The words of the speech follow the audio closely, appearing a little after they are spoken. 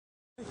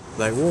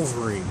Like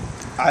Wolverine.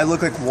 I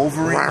look like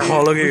Wolverine.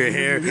 Oh, look at your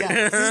hair.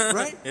 Yeah,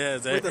 right? Yeah,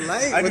 with the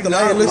light. I'm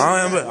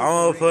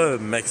gonna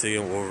put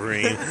Mexican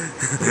Wolverine.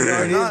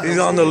 He's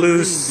on the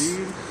loose.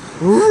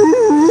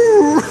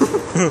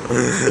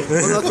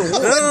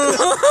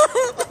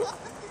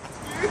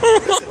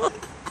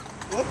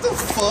 What the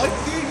fuck,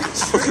 dude? You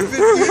tripping,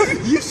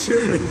 dude. You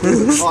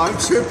tripping. Oh, I'm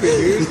tripping,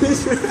 dude.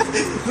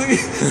 Look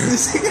at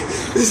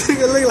this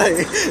nigga look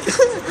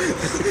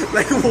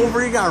like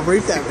Wolverine got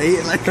raped at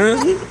 8. Like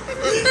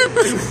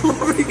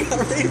Wolverine got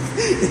raped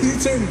and he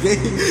turned gay.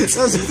 That's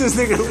what this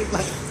nigga looked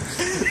like.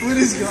 With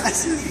his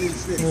glasses and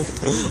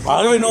shit.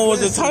 I don't even know what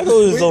the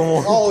title is no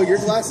more. Oh, your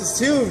glasses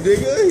too,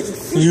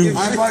 nigga.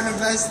 I bought the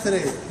best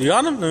today. You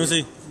got them? Let me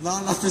see. No,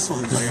 not this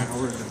one.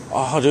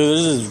 Oh, dude,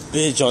 there's this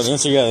bitch on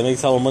Instagram that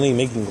makes hella money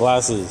making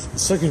glasses.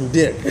 Sucking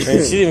dick. Man, she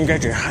didn't even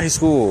graduate high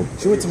school.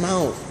 She went to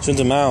Mount. She went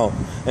to Mount.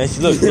 And she,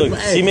 look,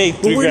 Hey, she made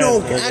 3 we grand.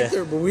 know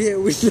actor, but we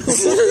know. He's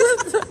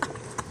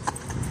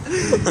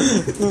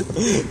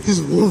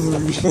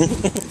Wolverine.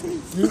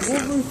 You're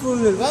Wolverine for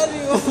the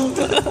value.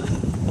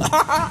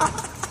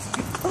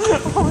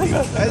 Oh my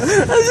god. I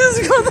just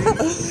got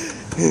that.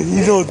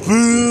 You know,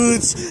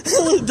 Boots,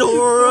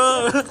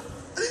 Dora.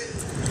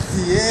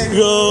 Yeah.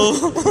 Yo.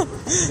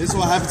 This is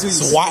what happened to you.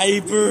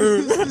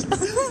 Swiper.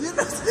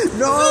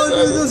 No,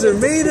 those are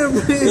made up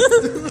names.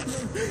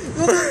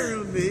 Those aren't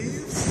real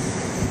names.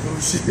 Oh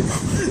shit.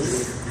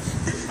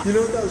 You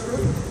know what that was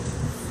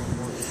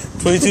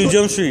from? 22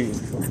 Jump Street.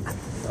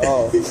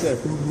 Oh, he said,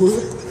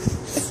 what?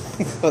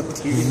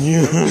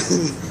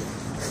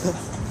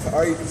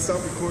 Alright, you can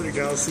stop recording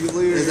now. See you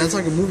later. Hey, that's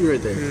like a movie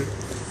right there.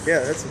 Yeah,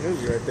 that's a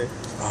movie right there.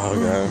 Oh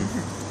god.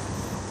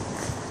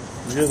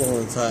 You're the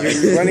one time.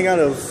 You're running out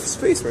of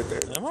space right there.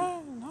 Am I?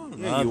 No,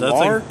 Yeah, you that's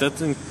are? like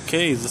that's in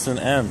K's, that's in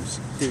M's.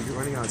 Dude, you're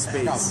running out of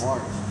space.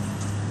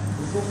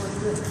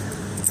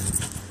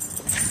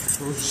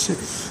 Oh shit.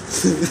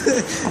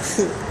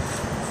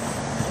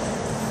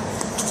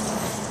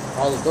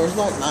 Oh, the door's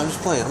locked? Nah, I'm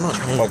just playing. I'm not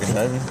fucking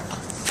diving.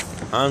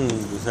 I'm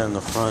just in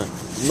the front.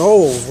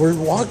 No, we're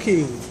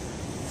walking.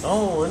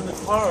 No, we're in the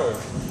car.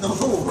 No,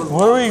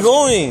 Where are we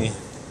going?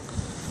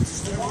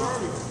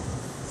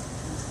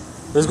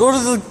 Let's go to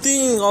the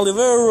thing,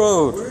 Olivera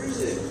Road. where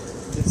is it?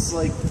 It's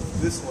like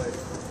this way.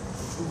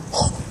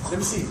 Let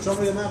me see. Show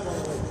me the map.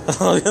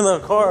 In the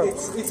car.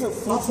 It's a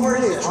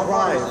 14-minute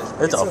drive.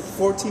 It's It's a- a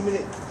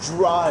 14-minute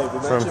drive.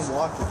 Imagine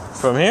walking.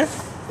 From here?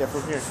 Yeah,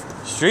 from here.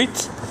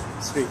 Streets?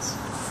 Streets.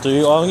 So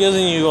I'm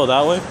guessing you go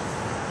that way?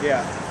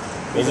 Yeah.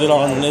 Is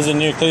it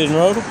near Clayton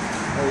Road? Oh,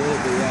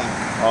 yeah.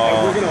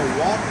 And we're gonna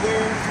walk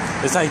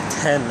there. It's like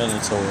 10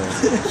 minutes away.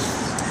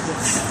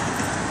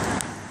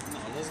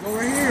 Let's go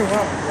right here.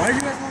 Why do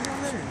you guys want to go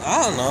there?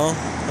 I don't know.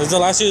 It's the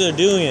last year they're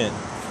doing it.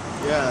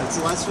 Yeah, it's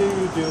the last thing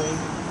we're doing.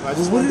 I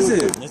just What wanna is do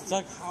it? It's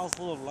like a house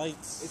full of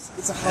lights.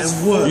 It's a house.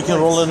 And wood. You can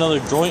roll another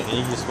joint and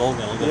you can smoke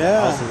and look at Yeah.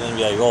 the house and then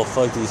be like, oh,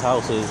 fuck these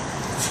houses.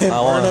 I Burn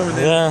want over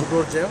there. yeah.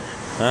 Go to jail?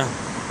 Huh?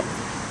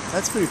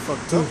 That's pretty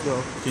fucked up,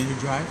 though. Can you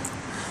drive?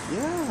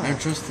 Yeah. I'm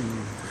trusting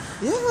you.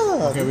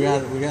 Yeah. Okay, we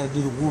gotta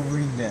do the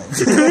Wolverine dance.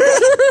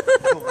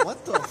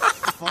 What the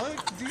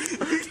fuck, dude?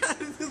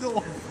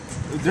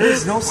 There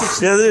is no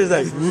such. Yeah, there's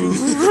like.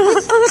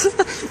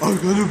 I'm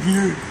gonna be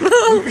here.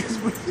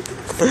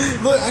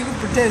 Look, I can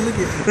pretend. Look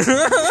at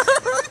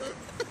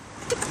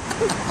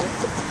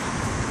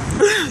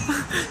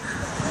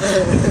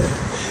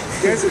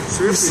You guys are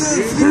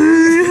tripping,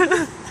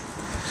 dude.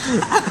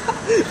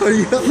 Are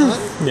you up, huh?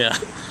 Yeah.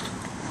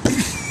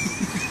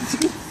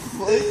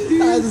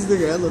 I just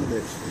think I love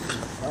it.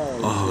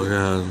 Oh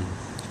god.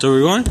 So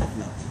we're going?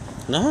 No.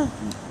 No?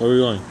 Where are we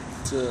going?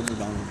 To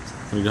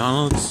McDonald's.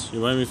 McDonald's?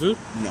 You buying me food?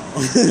 No.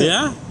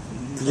 Yeah?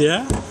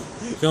 Yeah?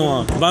 Come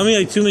on. Buy me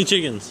like 2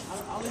 McChickens.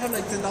 I only have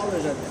like $10 at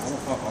the I'm gonna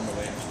fuck on the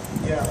way.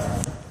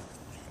 Yeah.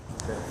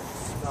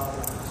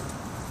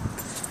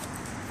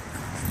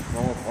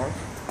 Want more park?